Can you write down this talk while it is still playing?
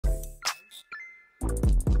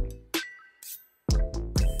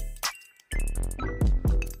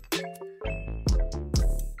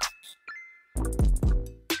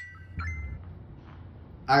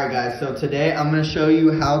Alright guys, so today I'm going to show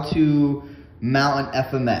you how to mount an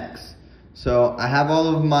FMX. So I have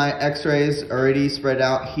all of my x-rays already spread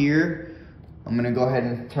out here. I'm going to go ahead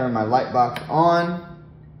and turn my light box on.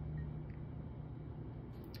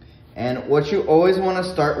 And what you always want to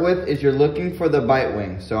start with is you're looking for the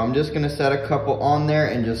Bitewing. So I'm just going to set a couple on there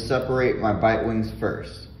and just separate my Bitewings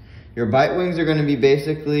first. Your Bitewings are going to be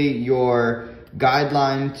basically your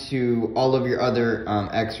guideline to all of your other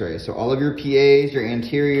x-rays. So all of your PAs, your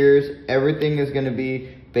anteriors, everything is going to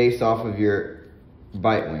be based off of your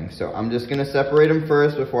Bitewing. So I'm just going to separate them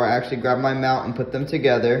first before I actually grab my mount and put them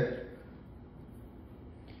together.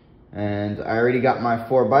 And I already got my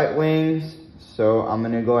 4 Bitewings, so I'm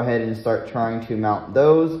going to go ahead and start trying to mount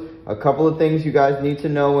those. A couple of things you guys need to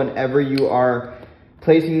know whenever you are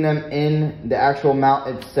placing them in the actual mount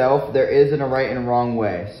itself, there isn't a right and wrong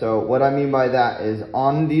way. So what I mean by that is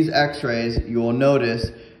on these x-rays, you will notice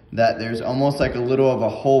that there's almost like a little of a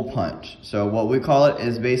hole punch. So what we call it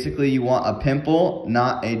is basically you want a pimple,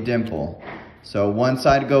 not a dimple. So one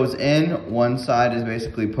side goes in, one side is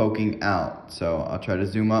basically poking out. So I'll try to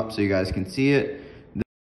zoom up so you guys can see it.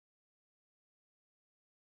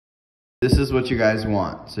 This is what you guys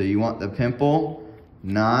want. So you want the pimple,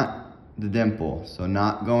 not the dimple, so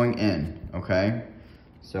not going in, okay?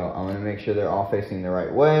 So I'm gonna make sure they're all facing the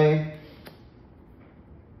right way.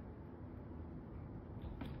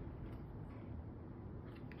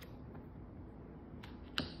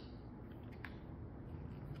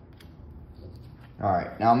 All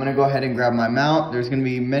right, now I'm gonna go ahead and grab my mount. There's gonna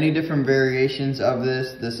be many different variations of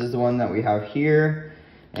this. This is the one that we have here.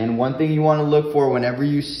 And one thing you wanna look for whenever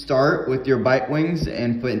you start with your Bitewings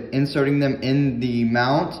and inserting them in the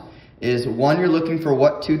mount is, one, you're looking for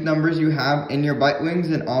what tooth numbers you have in your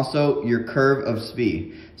Bitewings and also your curve of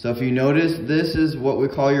spee. So if you notice, this is what we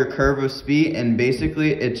call your curve of spee, and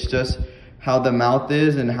basically it's just how the mouth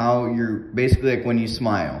is and how you're basically like when you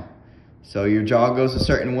smile. So your jaw goes a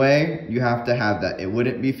certain way, you have to have that. It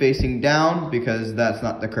wouldn't be facing down because that's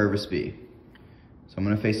not the curve of spee. So I'm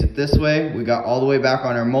gonna face it this way. We got all the way back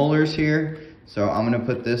on our molars here. So I'm gonna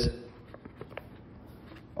put this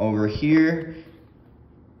over here.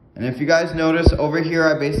 And if you guys notice, over here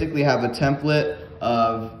I basically have a template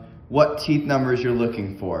of what teeth numbers you're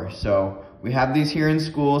looking for. So we have these here in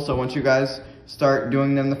school, so once you guys start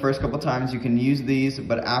doing them the first couple times, you can use these,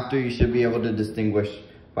 but after you should be able to distinguish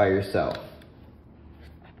by yourself.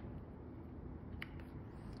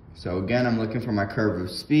 So again, I'm looking for my curve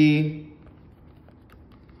of spee.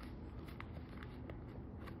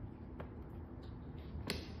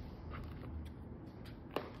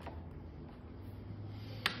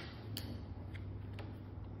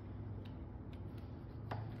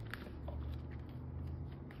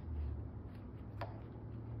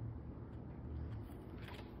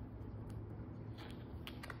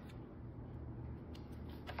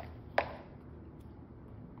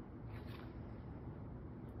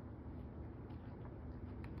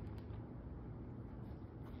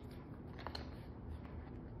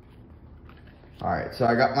 Alright, so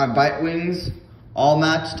I got my Bitewings all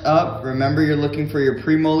matched up. Remember, you're looking for your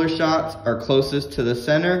premolar shots are closest to the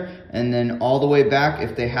center, and then all the way back,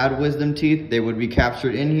 if they had wisdom teeth, they would be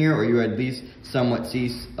captured in here, or you at least somewhat see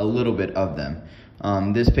a little bit of them.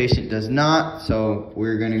 This patient does not, so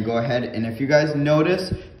we're going to go ahead, and if you guys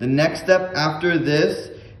notice, the next step after this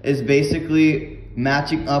is basically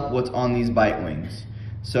matching up what's on these Bitewings.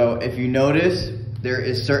 So if you notice, there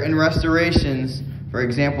is certain restorations, for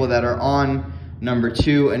example, that are on number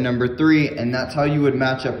 2 and number 3, and that's how you would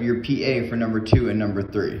match up your PA for number 2 and number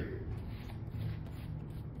 3.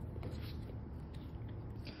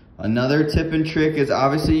 Another tip and trick is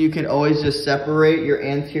obviously you can always just separate your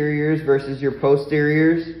anteriors versus your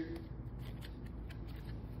posteriors.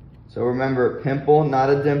 So remember, pimple, not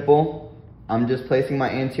a dimple. I'm just placing my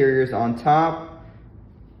anteriors on top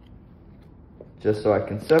just so I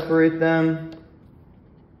can separate them.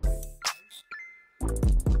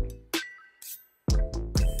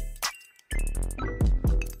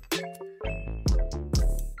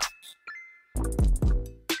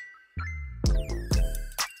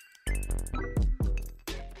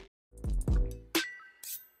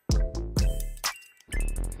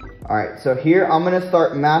 Alright, so here I'm going to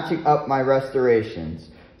start matching up my restorations.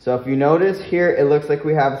 So if you notice here, it looks like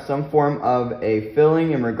we have some form of a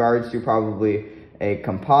filling in regards to probably a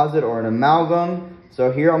composite or an amalgam. So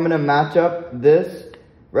here I'm going to match up this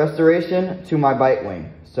restoration to my Bitewing.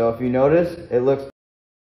 So if you notice, it looks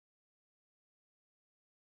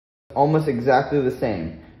almost exactly the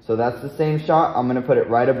same. So that's the same shot. I'm going to put it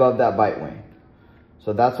right above that Bitewing.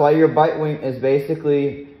 So that's why your Bitewing is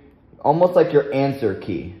basically almost like your answer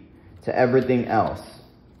key to everything else.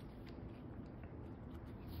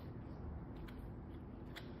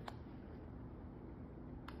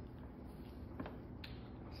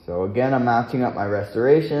 So again, I'm matching up my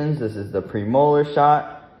restorations. This is the premolar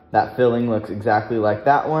shot. That filling looks exactly like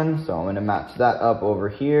that one, so I'm going to match that up over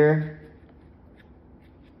here.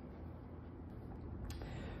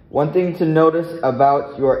 One thing to notice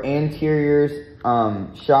about your anteriors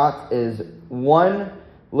shots is one,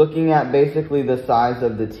 looking at basically the size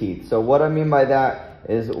of the teeth. So what I mean by that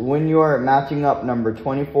is when you are matching up number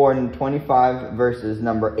 24 and 25 versus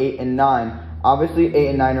number 8 and 9, obviously 8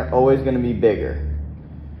 and 9 are always going to be bigger.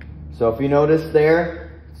 So if you notice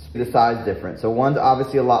there, the size difference. So one's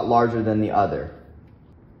obviously a lot larger than the other.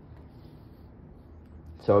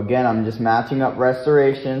 So again, I'm just matching up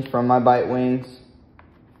restorations from my Bitewings.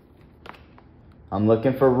 I'm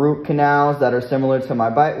looking for root canals that are similar to my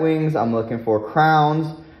Bitewings. I'm looking for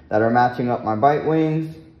crowns that are matching up my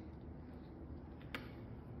Bitewings.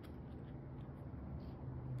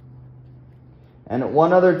 And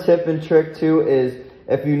one other tip and trick too is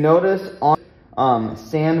if you notice on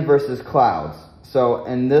sand versus clouds. So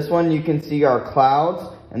in this one you can see our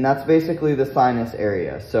clouds, and that's basically the sinus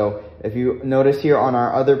area. So if you notice here on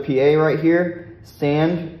our other PA right here,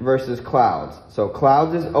 sand versus clouds. So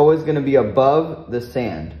clouds is always going to be above the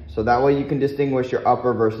sand. So that way you can distinguish your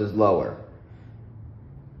upper versus lower.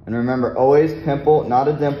 And remember, always pimple, not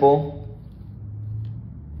a dimple.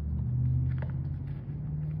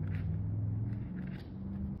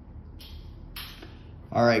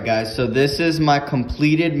 Alright guys, so this is my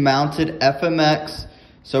completed mounted FMX.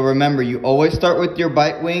 So remember, you always start with your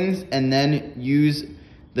Bitewings and then use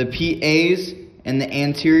the PAs and the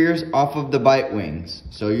anteriors off of the Bitewings.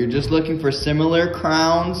 So you're just looking for similar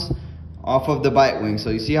crowns off of the Bitewings. So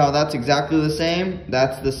you see how that's exactly the same?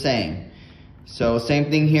 That's the same. So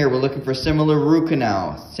same thing here, we're looking for similar root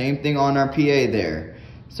canal. Same thing on our PA there.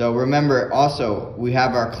 So remember also, we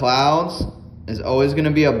have our clouds is always going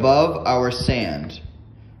to be above our sand.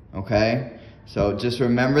 Okay? So just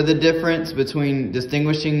remember the difference between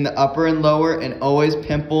distinguishing the upper and lower, and always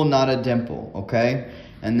pimple, not a dimple. Okay?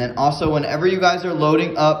 And then also, whenever you guys are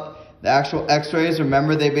loading up the actual x-rays,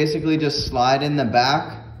 remember they basically just slide in the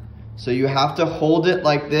back. So you have to hold it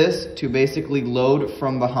like this to basically load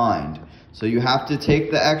from behind. So you have to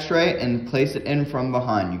take the x-ray and place it in from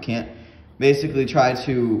behind. You can't basically try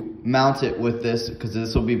to mount it with this because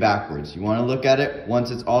this will be backwards. You want to look at it once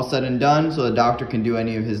it's all said and done so the doctor can do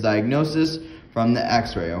any of his diagnosis from the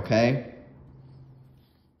x-ray, okay?